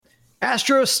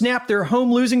Astros snap their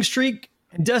home losing streak,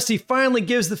 and Dusty finally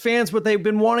gives the fans what they've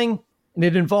been wanting, and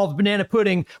it involved banana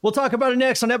pudding. We'll talk about it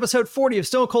next on episode 40 of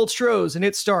Stone Cold Stros, and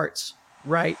it starts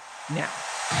right now.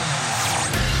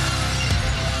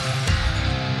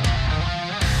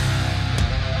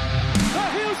 The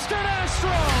Houston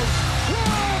Astros,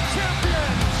 world champions!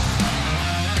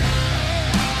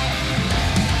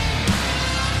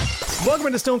 Welcome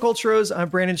into Stone Cold Stros. I'm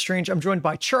Brandon Strange. I'm joined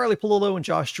by Charlie Palillo and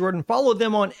Josh Jordan. Follow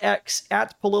them on X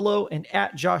at Palillo and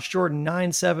at Josh Jordan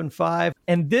 975.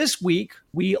 And this week,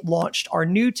 we launched our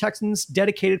new Texans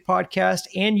dedicated podcast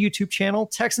and YouTube channel,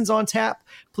 Texans on Tap.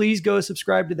 Please go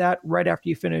subscribe to that right after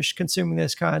you finish consuming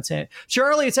this content.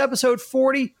 Charlie, it's episode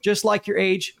 40, just like your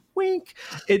age. Wink.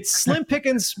 It's slim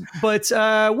pickings, but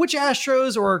which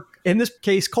Astros, or in this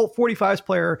case, Colt 45's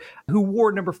player who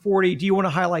wore number 40, do you want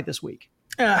to highlight this week?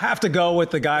 I have to go with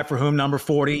the guy for whom number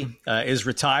 40 is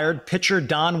retired, pitcher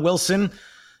Don Wilson,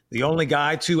 the only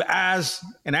guy to, as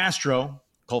an Astro,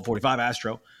 Colt 45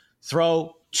 Astro,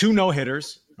 throw 2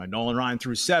 no-hitters. Nolan Ryan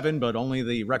threw 7, but only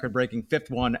the record-breaking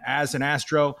 5th one as an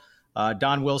Astro.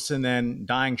 Don Wilson then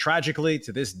dying tragically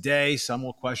to this day. Some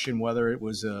will question whether it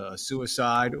was a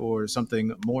suicide or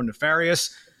something more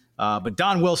nefarious. But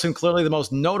Don Wilson, clearly the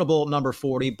most notable number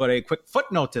 40, but a quick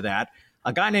footnote to that,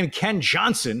 a guy named Ken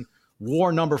Johnson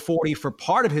wore number 40 for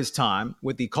part of his time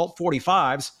with the Colt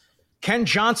 45s. Ken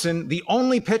Johnson, the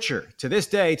only pitcher to this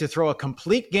day to throw a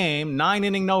complete game,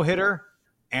 9-inning no-hitter,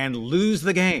 and lose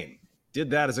the game. Did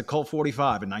that as a Colt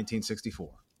 45 in 1964.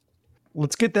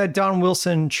 Let's get that Don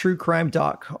Wilson true crime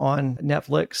doc on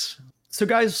Netflix. So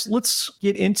guys, let's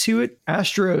get into it.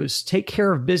 Astros take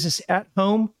care of business at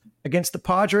home against the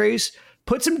Padres.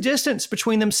 Put some distance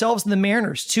between themselves and the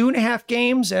Mariners. 2.5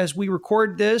 games as we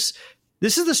record this.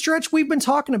 This is the stretch we've been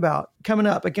talking about coming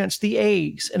up against the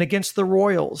A's and against the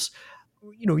Royals.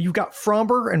 You know, you've got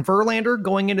Fromber and Verlander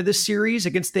going into this series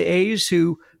against the A's,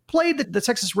 who played the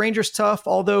Texas Rangers tough,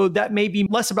 although that may be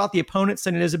less about the opponents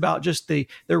than it is about just the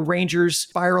Rangers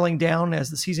spiraling down as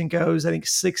the season goes. I think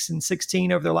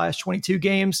 6-16 over their last 22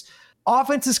 games.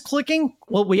 Offense is clicking.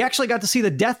 Well, we actually got to see the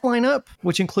death lineup,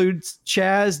 which includes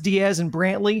Chaz, Diaz, and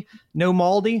Brantley. No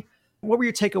Maldi. What were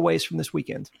your takeaways from this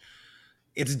weekend?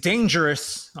 It's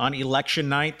dangerous on election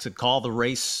night to call the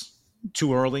race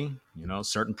too early. You know,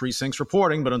 certain precincts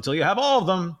reporting, but until you have all of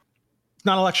them, it's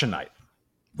not election night.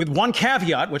 With one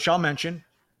caveat, which I'll mention,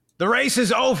 the race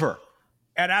is over.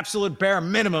 At absolute bare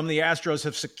minimum, the Astros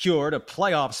have secured a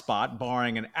playoff spot,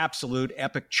 barring an absolute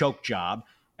epic choke job.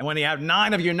 And when you have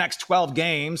 9 of your next 12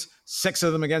 games, 6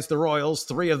 of them against the Royals,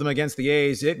 3 of them against the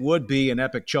A's, it would be an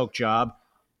epic choke job.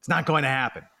 It's not going to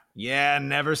happen. Yeah,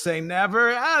 never say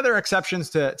never. There are exceptions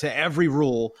to every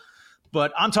rule.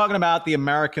 But I'm talking about the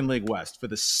American League West. For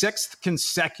the 6th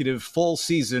consecutive full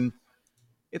season,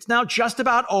 it's now just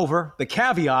about over. The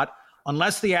caveat,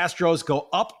 unless the Astros go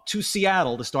up to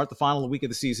Seattle to start the final week of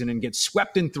the season and get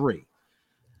swept in 3.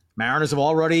 Mariners have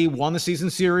already won the season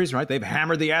series, right? They've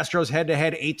hammered the Astros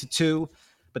head-to-head 8-2.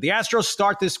 But the Astros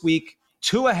start this week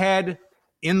 2 ahead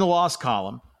in the loss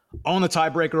column, own the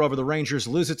tiebreaker over the Rangers,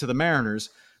 lose it to the Mariners.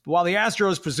 But while the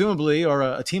Astros presumably are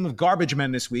a team of garbage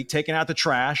men this week, taking out the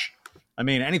trash, I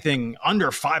mean, anything under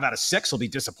 5 out of 6 will be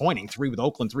disappointing. 3 with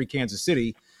Oakland, 3 Kansas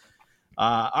City.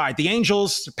 All right, the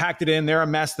Angels packed it in. They're a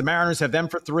mess. The Mariners have them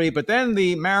for 3, but then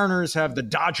the Mariners have the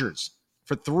Dodgers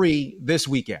for 3 this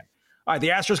weekend. All right, the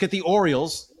Astros get the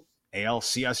Orioles,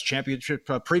 ALCS championship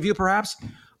preview perhaps,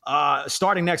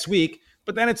 starting next week.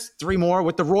 But then it's 3 more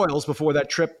with the Royals before that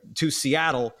trip to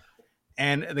Seattle.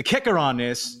 And the kicker on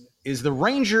this is the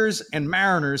Rangers and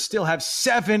Mariners still have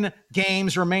 7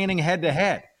 games remaining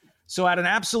head-to-head. So at an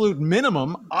absolute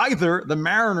minimum, either the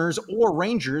Mariners or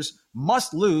Rangers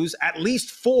must lose at least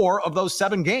 4 of those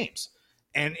 7 games.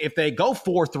 And if they go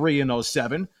 4-3 in those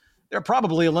 7, they're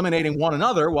probably eliminating one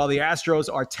another while the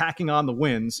Astros are tacking on the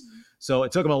wins. So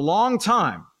it took them a long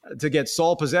time to get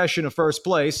sole possession of first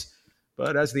place.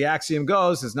 But as the axiom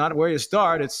goes, it's not where you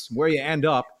start, it's where you end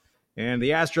up. And the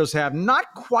Astros have not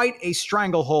quite a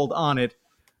stranglehold on it.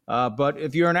 But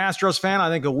if you're an Astros fan, I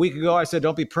think a week ago I said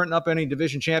don't be printing up any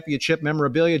division championship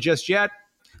memorabilia just yet.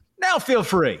 Now feel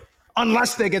free,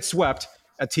 unless they get swept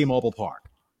at T-Mobile Park.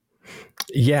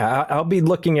 Yeah, I'll be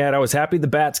looking at, I was happy the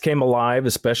bats came alive,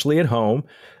 especially at home.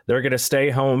 They're going to stay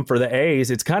home for the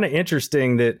A's. It's kind of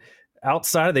interesting that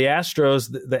outside of the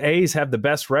Astros, the A's have the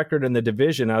best record in the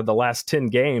division out of the last 10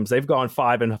 games. They've gone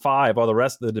 5-5, while the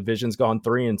rest of the division's gone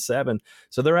 3-7.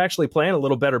 So they're actually playing a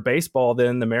little better baseball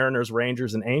than the Mariners,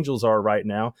 Rangers, and Angels are right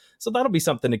now. So that'll be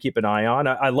something to keep an eye on.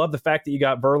 I love the fact that you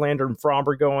got Verlander and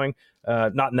Fromber going,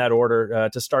 not in that order,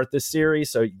 to start this series.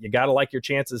 So you got to like your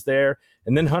chances there.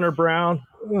 And then Hunter Brown,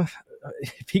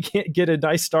 if he can't get a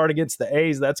nice start against the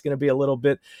A's, that's going to be a little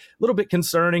bit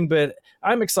concerning. But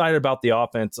I'm excited about the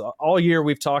offense. All year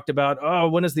we've talked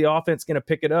about, when is the offense going to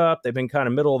pick it up? They've been kind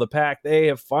of middle of the pack. They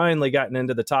have finally gotten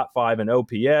into the top 5 in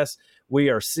OPS. We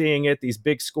are seeing it. These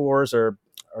big scores are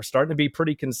starting to be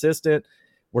pretty consistent.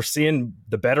 We're seeing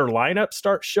the better lineup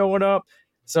start showing up.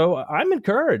 So I'm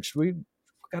encouraged. We've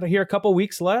got to hear a couple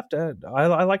weeks left.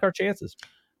 I like our chances.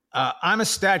 I'm a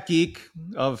stat geek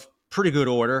of pretty good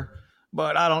order,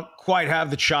 but I don't quite have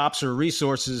the chops or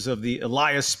resources of the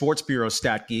Elias Sports Bureau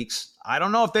stat geeks. I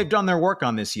don't know if they've done their work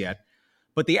on this yet,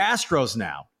 but the Astros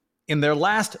now, in their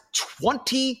last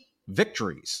 20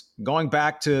 victories, going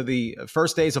back to the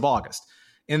first days of August,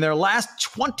 in their last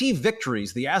 20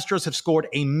 victories, the Astros have scored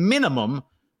a minimum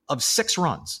of 6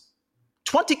 runs.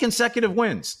 20 consecutive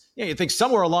wins. Yeah, you think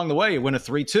somewhere along the way you win a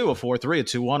 3-2, a 4-3, a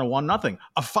 2-1, a 1-0,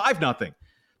 a 5-0.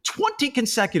 20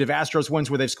 consecutive Astros wins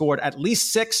where they've scored at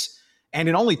least 6, and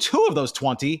in only 2 of those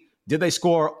 20 did they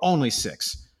score only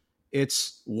 6.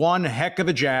 It's one heck of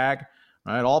a jag,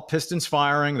 right? All pistons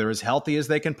firing. They're as healthy as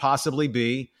they can possibly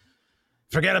be.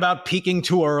 Forget about peaking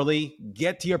too early.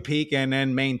 Get to your peak and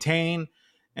then maintain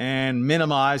and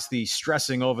minimize the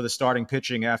stressing over the starting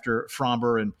pitching after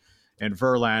Fromber and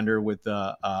Verlander with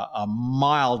a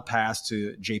mild pass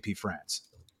to JP France.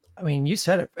 I mean, you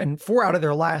said it. And 4 out of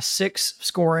their last 6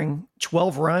 scoring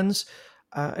 12 runs.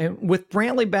 And with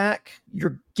Brantley back,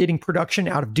 you're getting production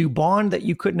out of Dubon that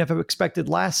you couldn't have expected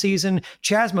last season.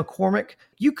 Chas McCormick,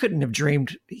 you couldn't have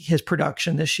dreamed his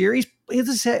production this year.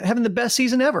 He's having the best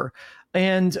season ever.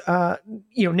 And,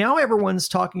 now everyone's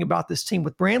talking about this team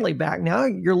with Brantley back. Now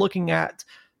you're looking at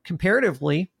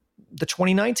comparatively the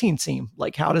 2019 team.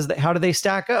 Like, how do they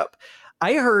stack up?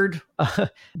 I heard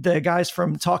the guys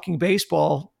from Talking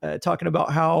Baseball talking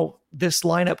about how this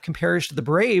lineup compares to the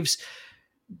Braves.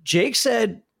 Jake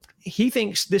said he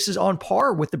thinks this is on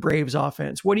par with the Braves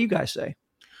offense. What do you guys say?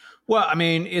 Well, I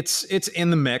mean, it's in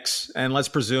the mix, and let's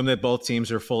presume that both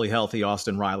teams are fully healthy.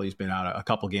 Austin Riley's been out a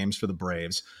couple games for the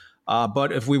Braves.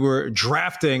 But if we were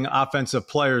drafting offensive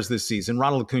players this season,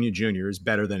 Ronald Acuna Jr. is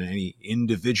better than any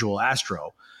individual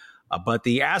Astro. But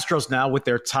the Astros now, with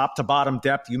their top to bottom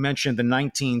depth, you mentioned the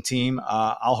 19 team.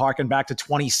 I'll harken back to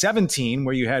 2017,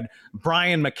 where you had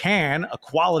Brian McCann, a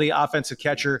quality offensive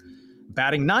catcher,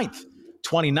 batting 9th.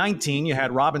 2019, you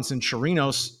had Robinson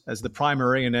Chirinos as the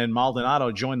primary, and then Maldonado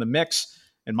joined the mix.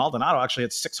 And Maldonado actually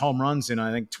had 6 home runs in,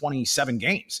 I think, 27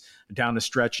 games down the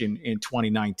stretch in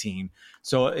 2019.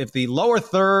 So if the lower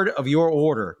third of your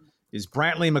order is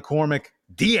Brantley, McCormick,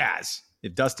 Diaz,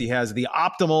 if Dusty has the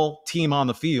optimal team on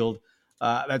the field,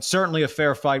 that's certainly a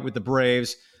fair fight with the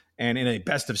Braves. And in a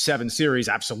best-of-7 series,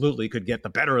 absolutely could get the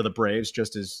better of the Braves,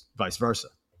 just as vice versa.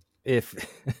 If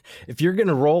you're going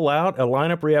to roll out a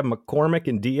lineup where you have McCormick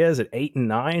and Diaz at 8 and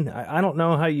 9, I don't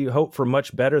know how you hope for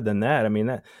much better than that. I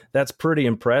mean, that's pretty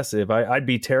impressive. I'd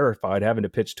be terrified having to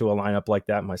pitch to a lineup like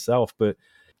that myself, but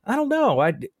I don't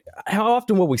know. How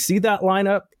often will we see that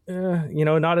lineup?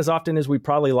 Not as often as we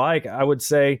probably like. I would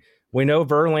say we know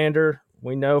Verlander,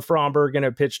 we know Fromber are going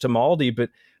to pitch to Maldi, but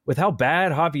with how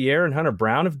bad Javier and Hunter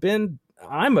Brown have been,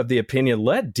 I'm of the opinion,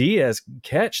 let Diaz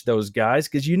catch those guys,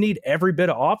 because you need every bit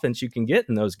of offense you can get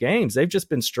in those games. They've just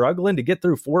been struggling to get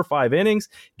through 4 or 5 innings,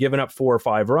 giving up 4 or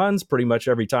 5 runs pretty much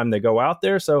every time they go out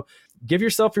there. So give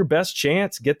yourself your best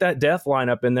chance. Get that death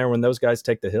lineup in there when those guys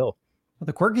take the hill. Well,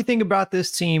 the quirky thing about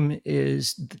this team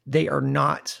is they are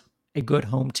not a good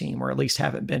home team, or at least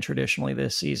haven't been traditionally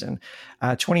this season.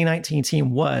 2019 team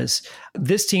was.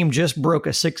 This team just broke a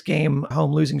 6-game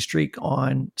home losing streak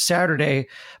on Saturday,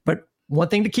 but one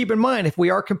thing to keep in mind, if we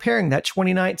are comparing, that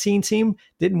 2019 team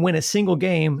didn't win a single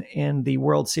game in the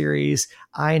World Series.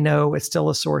 I know it's still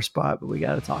a sore spot, but we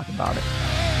got to talk about it.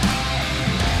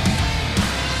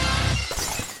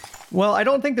 Well, I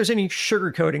don't think there's any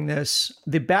sugarcoating this.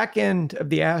 The back end of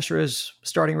the Astros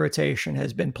starting rotation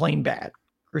has been plain bad.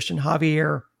 Cristian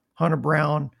Javier, Hunter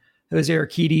Brown, Jose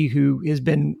Urquidy, who has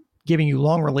been giving you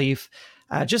long relief,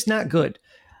 just not good.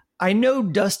 I know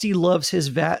Dusty loves his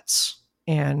vets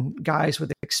and guys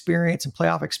with experience and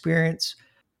playoff experience,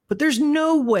 but there's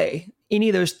no way any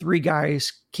of those 3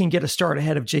 guys can get a start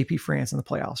ahead of JP France in the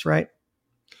playoffs, right?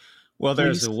 Well,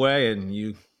 there's a way, and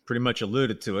you pretty much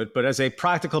alluded to it, but as a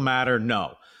practical matter,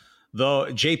 no. Though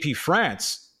JP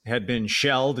France had been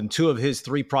shelled in 2 of his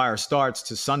 3 prior starts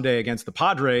to Sunday against the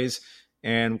Padres.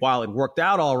 And while it worked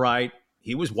out all right,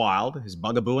 he was wild. His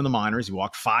bugaboo in the minors. He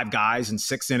walked 5 guys in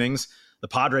 6 innings. The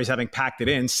Padres, having packed it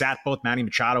in, sat both Manny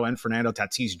Machado and Fernando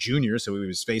Tatis Jr., so he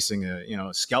was facing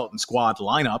a skeleton squad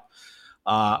lineup.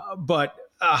 But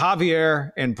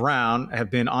Javier and Brown have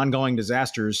been ongoing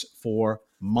disasters for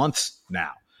months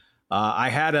now. I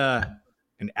had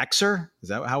an Xer, is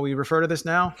that how we refer to this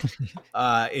now?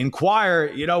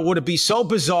 Inquire, would it be so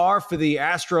bizarre for the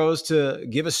Astros to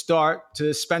give a start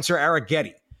to Spencer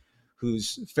Arrighetti,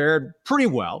 who's fared pretty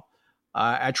well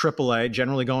at AAA,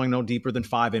 generally going no deeper than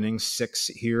 5 innings, 6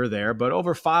 here or there. But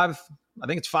over 5, I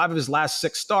think it's 5 of his last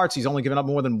 6 starts, he's only given up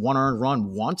more than 1 earned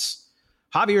run once.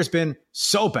 Javier's been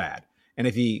so bad. And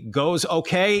if he goes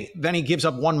okay, then he gives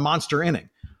up 1 monster inning.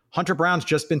 Hunter Brown's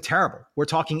just been terrible. We're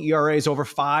talking ERAs over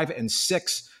 5 and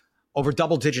 6 over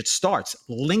double-digit starts,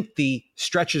 lengthy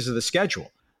stretches of the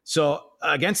schedule. So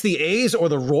against the A's or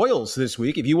the Royals this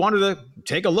week, if you wanted to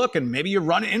take a look and maybe you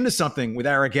run into something with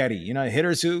Arrighetti,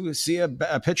 hitters who see a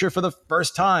pitcher for the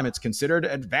first time, it's considered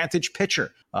advantage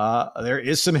pitcher. There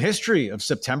is some history of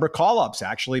September call-ups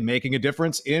actually making a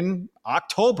difference in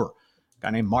October. A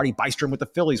guy named Marty Bystrom with the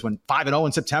Phillies went 5-0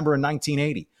 in September in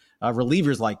 1980.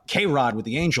 Relievers like K-Rod with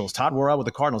the Angels, Todd Worrell with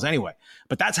the Cardinals anyway.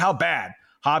 But that's how bad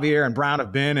Javier and Brown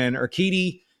have been. And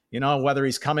Urquidy, whether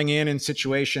he's coming in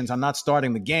situations, I'm not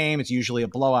starting the game, it's usually a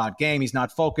blowout game, he's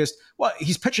not focused. Well,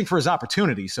 he's pitching for his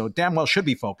opportunity, so damn well should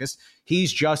be focused.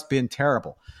 He's just been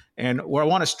terrible. And where I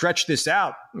want to stretch this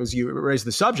out, as you raise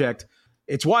the subject,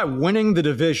 it's why winning the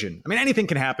division, anything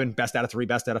can happen, best out of 3,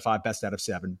 best out of 5, best out of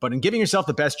 7. But in giving yourself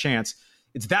the best chance,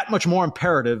 it's that much more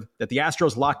imperative that the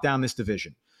Astros lock down this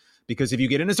division. Because if you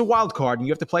get in as a wild card and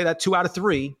you have to play that 2 out of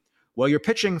 3, well, you're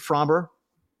pitching Framber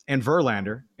and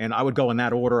Verlander, and I would go in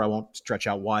that order. I won't stretch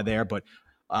out why there, but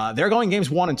they're going games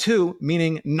 1 and 2,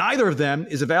 meaning neither of them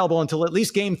is available until at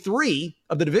least game 3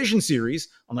 of the division series,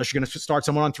 unless you're going to start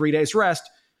someone on 3 days rest,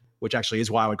 which actually is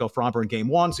why I would go Framber in game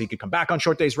 1, so he could come back on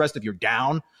short days rest if you're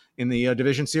down in the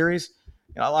division series.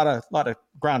 A lot of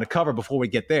ground to cover before we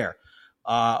get there.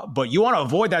 But you want to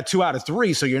avoid that 2 out of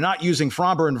 3, so you're not using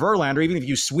Framber and Verlander. Even if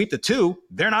you sweep the 2,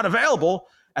 they're not available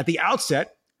at the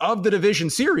outset of the division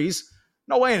series.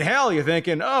 No way in hell you're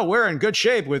thinking, oh, we're in good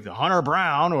shape with Hunter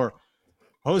Brown or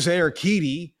Jose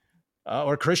Urquidy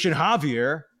or Cristian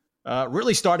Javier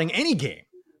really starting any game.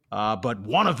 But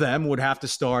one of them would have to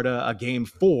start a game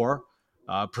 4,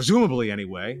 presumably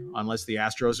anyway, unless the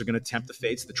Astros are going to tempt the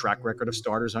fates. The track record of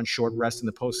starters on short rest in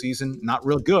the postseason, not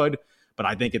real good. But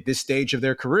I think at this stage of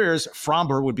their careers,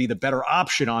 Framber would be the better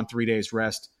option on 3 days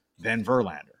rest than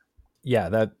Verlander. Yeah,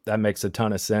 that makes a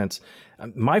ton of sense.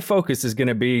 My focus is going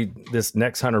to be this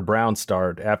next Hunter Brown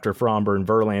start after Framber and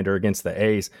Verlander against the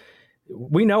A's.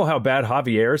 We know how bad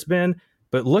Javier's been,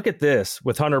 but look at this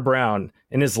with Hunter Brown.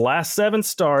 In his last 7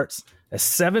 starts, a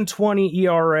 7.20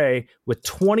 ERA with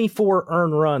 24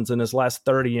 earned runs in his last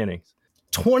 30 innings.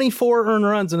 24 earned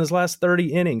runs in his last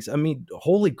 30 innings.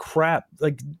 Holy crap.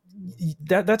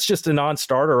 That's just a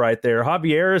non-starter right there.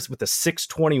 Javier is with a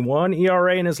 6.21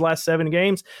 ERA in his last 7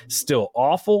 games. Still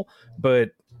awful,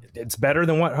 but it's better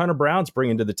than what Hunter Brown's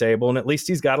bringing to the table, and at least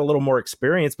he's got a little more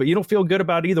experience, but you don't feel good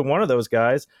about either one of those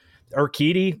guys.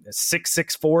 Urquidy,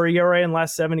 6.64 ERA in the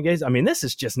last 7 games. This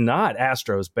is just not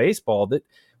Astros baseball. That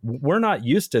we're not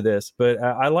used to this, but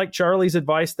I like Charlie's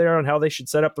advice there on how they should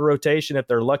set up the rotation if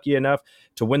they're lucky enough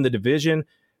to win the division.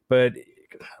 But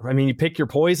you pick your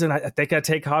poison. I think I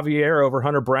take Javier over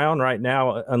Hunter Brown right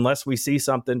now, unless we see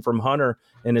something from Hunter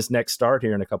in his next start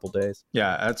here in a couple days.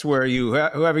 Yeah, that's where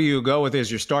whoever you go with is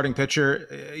your starting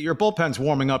pitcher. Your bullpen's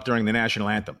warming up during the national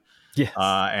anthem. Yes.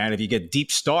 And if you get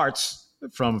deep starts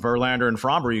from Verlander and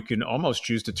Framber, you can almost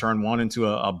choose to turn one into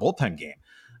a bullpen game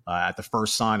at the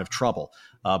first sign of trouble.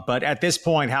 But at this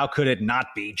point, how could it not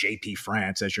be JP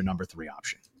France as your number 3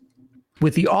 option?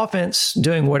 With the offense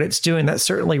doing what it's doing, that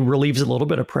certainly relieves a little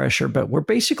bit of pressure. But we're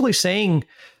basically saying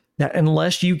that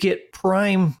unless you get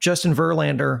prime Justin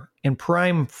Verlander and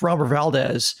prime Framber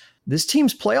Valdez, this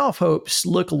team's playoff hopes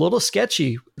look a little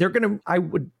sketchy. They're going to, I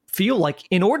would feel like,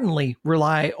 inordinately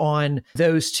rely on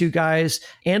those 2 guys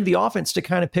and the offense to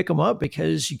kind of pick them up,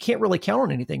 because you can't really count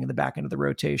on anything in the back end of the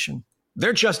rotation.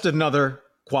 They're just another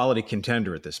quality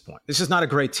contender at this point. This is not a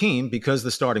great team because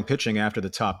the starting pitching after the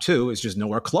top 2 is just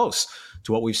nowhere close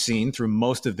to what we've seen through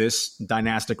most of this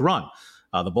dynastic run.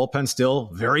 The bullpen's still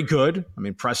very good.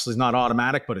 Presley's not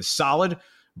automatic, but is solid.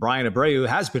 Brian Abreu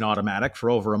has been automatic for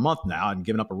over a month now and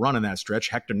given up a run in that stretch.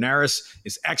 Hector Neris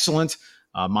is excellent.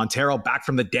 Montero back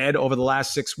from the dead over the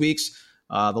last 6 weeks.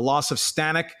 The loss of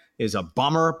Stanek is a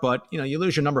bummer, but you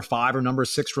lose your number 5 or number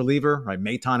 6 reliever, right?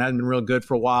 Maton hadn't been real good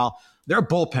for a while. Their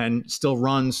bullpen still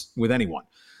runs with anyone.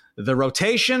 The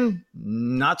rotation,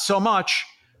 not so much,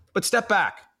 but step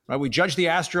back, right? We judge the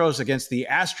Astros against the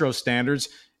Astros standards,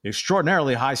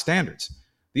 extraordinarily high standards.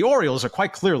 The Orioles are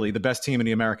quite clearly the best team in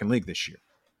the American League this year.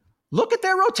 Look at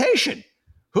their rotation.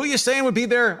 Who are you saying would be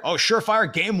their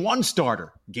surefire game 1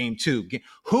 starter, game 2?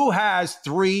 Who has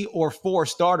 3 or 4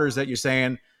 starters that you're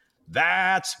saying,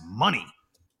 that's money?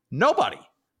 Nobody,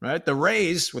 right? The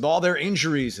Rays, with all their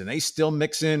injuries, and they still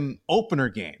mix in opener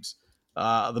games.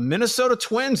 The Minnesota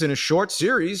Twins in a short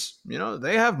series,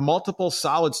 they have multiple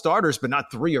solid starters, but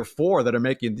not 3 or 4 that are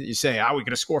making you say, how are we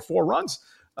going to score 4 runs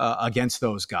against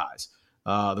those guys?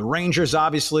 The Rangers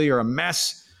obviously are a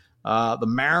mess. The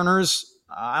Mariners,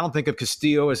 I don't think of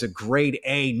Castillo as a grade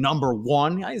A number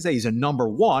 1. I say he's a number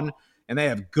 1, and they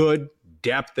have good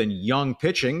depth and young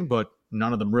pitching, but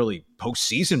none of them really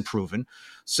postseason proven.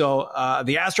 So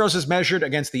the Astros is measured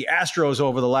against the Astros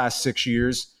over the last 6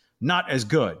 years, not as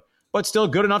good, but still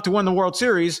good enough to win the World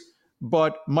Series,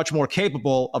 but much more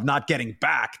capable of not getting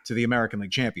back to the American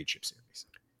League Championship Series.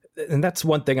 And that's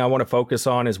one thing I want to focus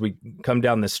on as we come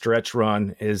down the stretch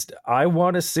run is I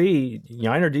want to see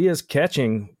Yainer Diaz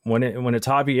catching when it's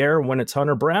Javier, when it's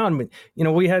Hunter Brown.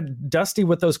 We had Dusty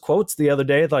with those quotes the other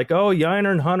day, like, oh,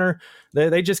 Yainer and Hunter,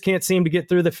 they just can't seem to get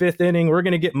through the 5th inning. We're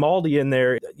going to get Maldi in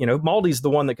there. Maldi's the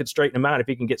one that could straighten him out if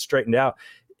he can get straightened out.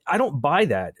 I don't buy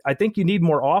that. I think you need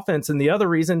more offense. And the other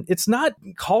reason, it's not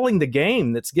calling the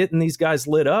game that's getting these guys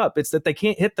lit up. It's that they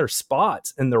can't hit their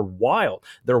spots, and they're wild.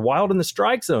 They're wild in the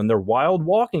strike zone. They're wild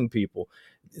walking people.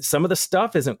 Some of the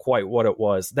stuff isn't quite what it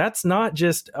was. That's not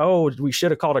just, we should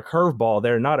have called a curveball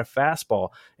there, not a fastball.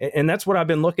 And that's what I've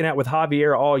been looking at with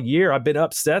Javier all year. I've been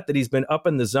upset that he's been up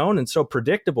in the zone and so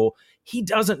predictable. He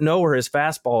doesn't know where his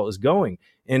fastball is going.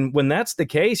 And when that's the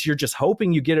case, you're just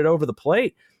hoping you get it over the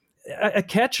plate. A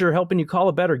catcher helping you call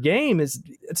a better game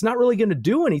it's not really going to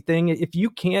do anything if you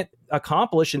can't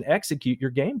accomplish and execute your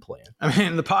game plan. I mean,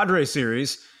 in the Padres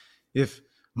series, if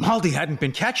Maldi hadn't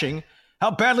been catching,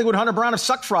 how badly would Hunter Brown have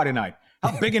sucked Friday night?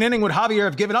 How big an inning would Javier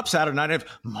have given up Saturday night if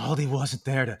Maldi wasn't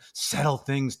there to settle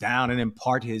things down and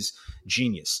impart his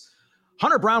genius?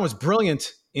 Hunter Brown was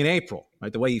brilliant in April,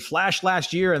 right? The way he flashed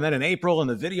last year, and then in April in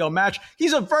the video match,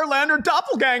 he's a Verlander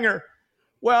doppelganger.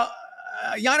 Well,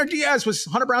 Yainer Diaz was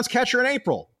Hunter Brown's catcher in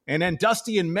April. And then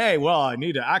Dusty in May, I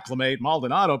need to acclimate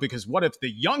Maldonado because what if the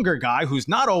younger guy who's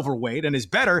not overweight and is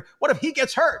better, what if he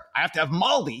gets hurt? I have to have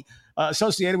Maldi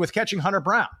associated with catching Hunter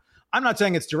Brown. I'm not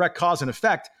saying it's direct cause and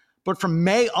effect, but from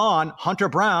May on, Hunter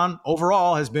Brown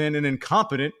overall has been an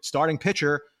incompetent starting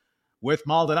pitcher with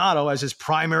Maldonado as his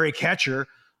primary catcher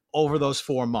over those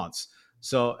 4 months.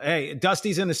 So, hey,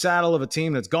 Dusty's in the saddle of a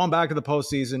team that's going back to the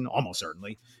postseason, almost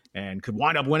certainly, and could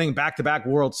wind up winning back-to-back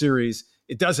World Series.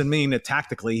 It doesn't mean that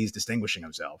tactically he's distinguishing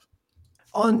himself.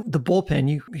 On the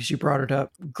bullpen, as you brought it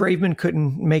up, Graveman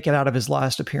couldn't make it out of his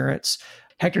last appearance.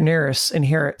 Hector Neris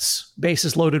inherits,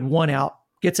 bases loaded, 1 out,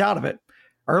 gets out of it.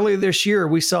 Earlier this year,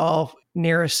 we saw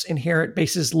Neris inherit,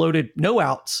 bases loaded, no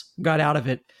outs, got out of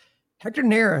it. Hector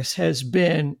Neris has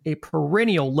been a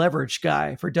perennial leverage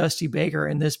guy for Dusty Baker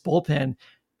in this bullpen.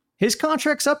 His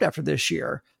contract's up after this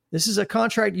year. This is a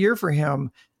contract year for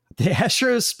him. The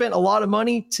Astros spent a lot of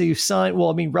money to sign,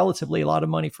 relatively a lot of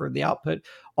money for the output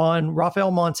on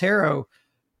Rafael Montero.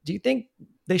 Do you think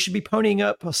they should be ponying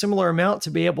up a similar amount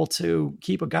to be able to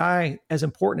keep a guy as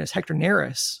important as Hector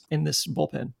Neris in this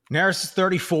bullpen? Neris is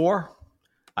 34.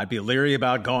 I'd be leery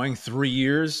about going 3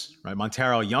 years, right?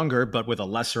 Montero younger, but with a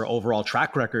lesser overall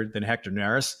track record than Hector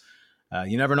Neris.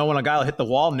 You never know when a guy will hit the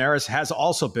wall. Neris has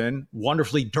also been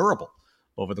wonderfully durable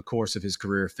over the course of his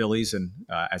career at Phillies and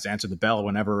has answered the bell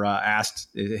whenever asked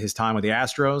his time with the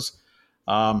Astros.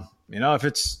 If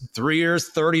it's 3 years,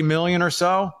 30 million or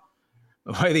so,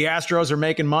 the way the Astros are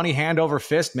making money hand over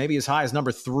fist, maybe as high as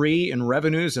number 3 in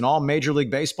revenues in all Major League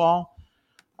Baseball,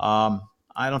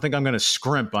 I don't think I'm going to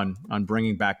scrimp on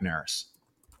bringing back Neris.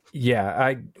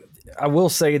 Yeah, I will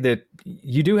say that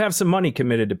you do have some money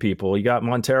committed to people. You got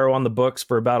Montero on the books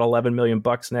for about $11 million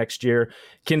next year.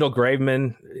 Kendall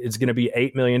Graveman is going to be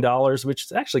 $8 million, which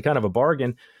is actually kind of a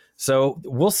bargain. So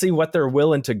we'll see what they're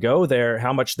willing to go there,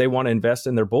 how much they want to invest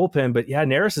in their bullpen. But yeah,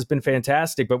 Neris has been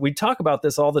fantastic. But we talk about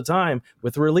this all the time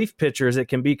with relief pitchers. It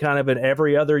can be kind of an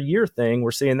every other year thing.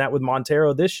 We're seeing that with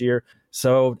Montero this year.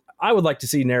 So I would like to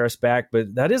see Neris back,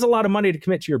 but that is a lot of money to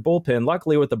commit to your bullpen.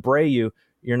 Luckily with Abreu,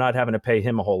 you're not having to pay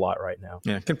him a whole lot right now.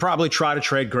 Yeah, can probably try to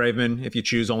trade Graveman if you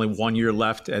choose only 1 year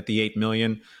left at the $8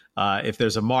 million. If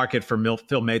there's a market for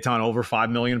Phil Maton over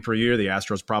 $5 million per year, the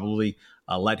Astros probably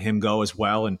let him go as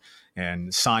well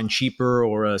and sign cheaper,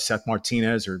 or Seth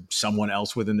Martinez or someone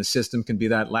else within the system can be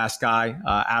that last guy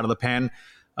out of the pen.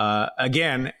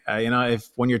 Again, if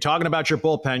when you're talking about your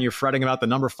bullpen, you're fretting about the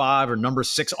number 5 or number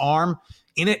 6 arm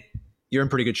in it, you're in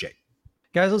pretty good shape.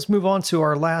 Guys, let's move on to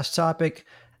our last topic.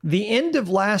 The end of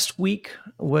last week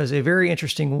was a very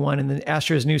interesting one in the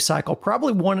Astros news cycle,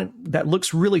 probably one that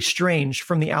looks really strange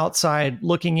from the outside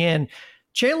looking in.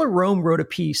 Chandler Rome wrote a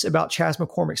piece about Chas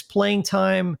McCormick's playing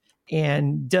time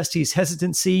and Dusty's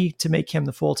hesitancy to make him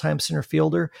the full-time center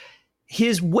fielder.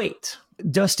 His weight.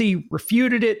 Dusty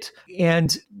refuted it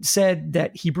and said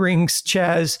that he brings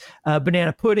Chas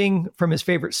banana pudding from his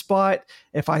favorite spot.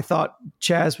 If I thought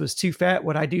Chas was too fat,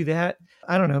 would I do that?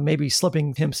 I don't know, maybe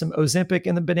slipping him some Ozempic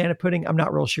in the banana pudding. I'm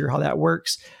not real sure how that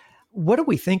works. What do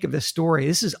we think of this story?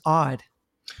 This is odd.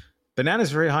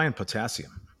 Banana's very high in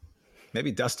potassium.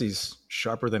 Maybe Dusty's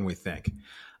sharper than we think.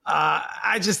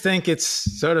 I just think it's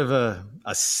sort of a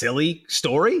silly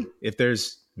story. If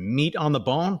there's meat on the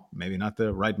bone, maybe not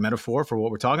the right metaphor for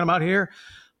what we're talking about here.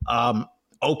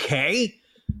 Okay.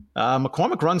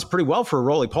 McCormick runs pretty well for a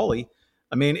roly-poly.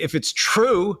 I mean, if it's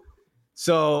true,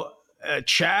 so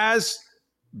Chas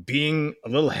being a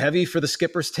little heavy for the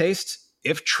skipper's taste,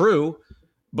 if true,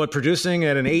 but producing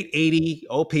at an 880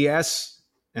 OPS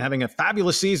and having a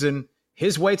fabulous season,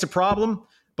 his weight's a problem.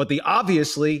 But the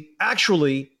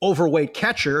actually overweight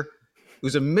catcher,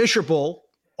 who's a miserable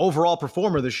overall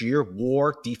performer this year,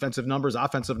 WAR, defensive numbers,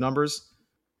 offensive numbers,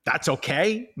 that's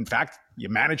okay. In fact, you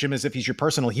manage him as if he's your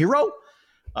personal hero.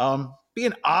 Be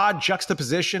an odd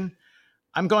juxtaposition.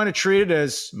 I'm going to treat it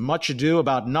as much ado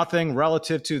about nothing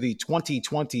relative to the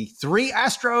 2023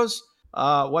 Astros,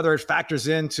 whether it factors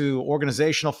into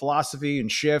organizational philosophy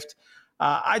and shift.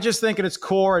 I just think at its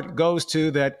core, it goes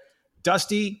to that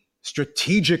Dusty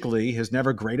strategically has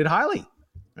never graded highly.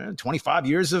 25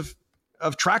 years of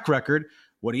track record.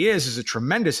 What he is a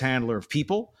tremendous handler of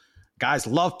people. Guys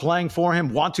love playing for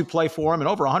him, want to play for him, and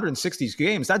over 160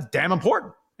 games, that's damn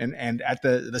important. And at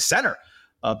the center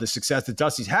of the success that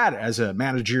Dusty's had as a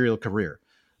managerial career.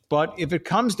 But if it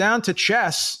comes down to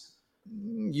chess,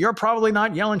 you're probably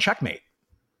not yelling checkmate.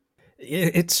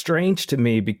 It's strange to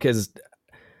me because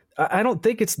I don't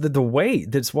think it's the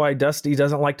weight that's why Dusty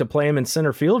doesn't like to play him in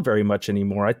center field very much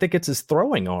anymore. I think it's his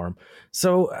throwing arm.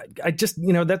 So I just,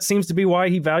 that seems to be why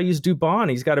he values Dubon.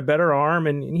 He's got a better arm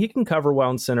and he can cover well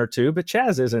in center too, but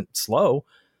Chas isn't slow.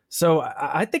 So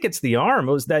I think it's the arm.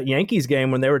 It was that Yankees game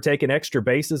when they were taking extra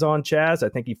bases on Chas. I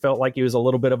think he felt like he was a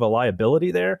little bit of a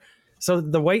liability there. So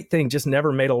the weight thing just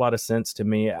never made a lot of sense to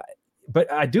me. But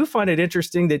I do find it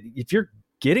interesting that if you're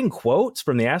getting quotes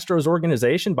from the Astros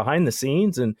organization behind the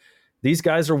scenes and these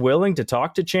guys are willing to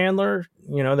talk to Chandler,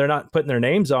 they're not putting their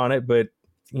names on it, but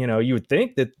you would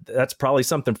think that that's probably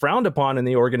something frowned upon in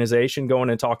the organization, going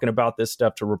and talking about this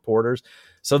stuff to reporters.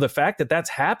 So the fact that that's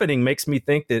happening makes me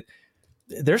think that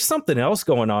there's something else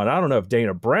going on. I don't know if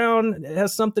Dana Brown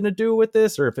has something to do with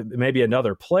this or if it may be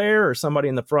another player or somebody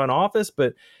in the front office,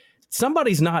 but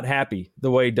somebody's not happy the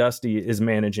way Dusty is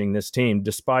managing this team,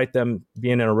 despite them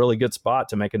being in a really good spot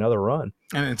to make another run.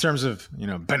 And in terms of,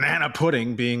 banana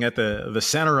pudding being at the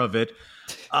center of it,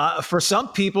 for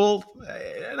some people,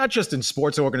 not just in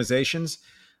sports organizations,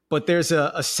 but there's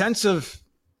a sense of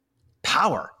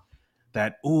power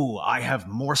that, I have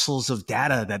morsels of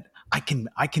data that I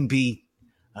can be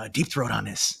deep throat on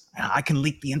this. I can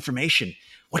leak the information.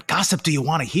 What gossip do you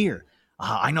want to hear?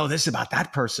 I know this about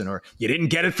that person, or you didn't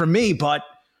get it from me, but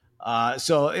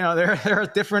there are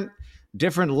different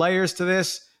layers to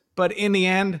this. But in the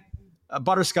end, a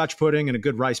butterscotch pudding and a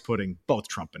good rice pudding both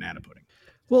trump banana pudding.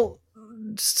 Well,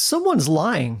 someone's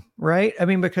lying, right? I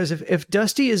mean, because if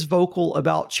Dusty is vocal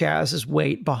about Chas's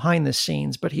weight behind the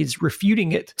scenes, but he's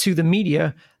refuting it to the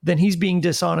media, then he's being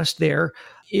dishonest there.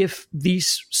 If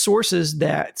these sources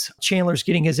that Chandler's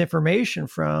getting his information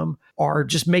from are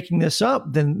just making this up,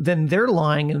 then they're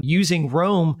lying and using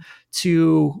Rome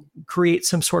to create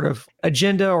some sort of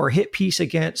agenda or hit piece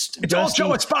against Dusty. All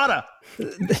Joe Espada.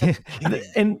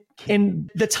 and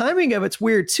the timing of it's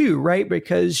weird too, right?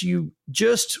 Because you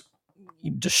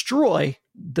destroy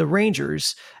the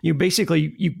Rangers. You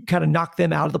kind of knock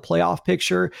them out of the playoff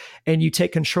picture and you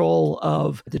take control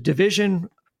of the division.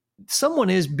 Someone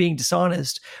is being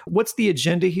dishonest. What's the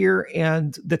agenda here?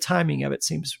 And the timing of it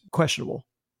seems questionable.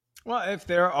 Well, if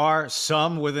there are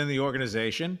some within the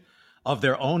organization of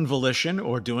their own volition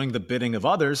or doing the bidding of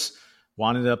others,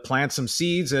 wanted to plant some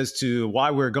seeds as to why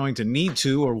we're going to need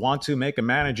to or want to make a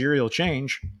managerial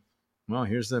change, well,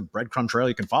 here's the breadcrumb trail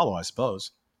you can follow, I suppose.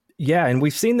 Yeah, and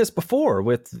we've seen this before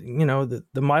with,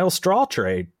 the Miles Straw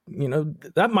trade.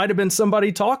 That might have been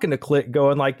somebody talking to Click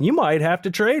going like, you might have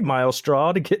to trade Miles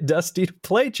Straw to get Dusty to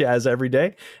play Chaz every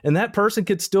day. And that person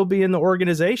could still be in the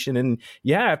organization. And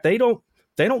yeah, if they don't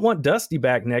want Dusty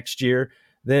back next year,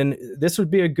 then this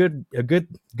would be a good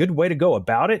way to go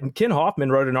about it. And Ken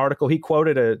Hoffman wrote an article. He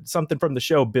quoted something from the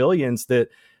show Billions that,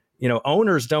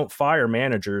 owners don't fire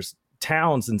managers,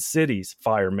 towns and cities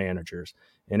fire managers.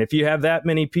 And if you have that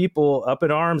many people up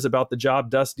in arms about the job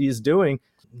Dusty is doing,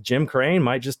 Jim Crane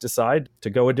might just decide to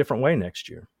go a different way next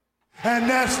year. And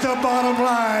that's the bottom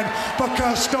line,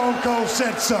 because Stone Cold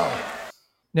said so.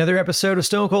 Another episode of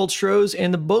Stone Cold Stros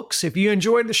in the books. If you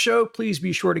enjoyed the show, please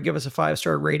be sure to give us a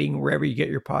 5-star rating wherever you get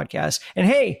your podcasts. And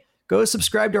hey, go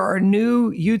subscribe to our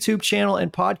new YouTube channel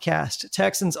and podcast,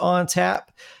 Texans on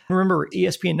Tap. Remember,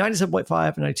 ESPN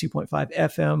 97.5 and 92.5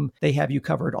 FM, they have you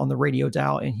covered on the radio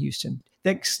dial in Houston.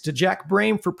 Thanks to Jack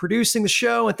Brame for producing the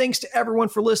show, and thanks to everyone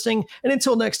for listening. And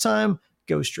until next time,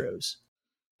 go Stros.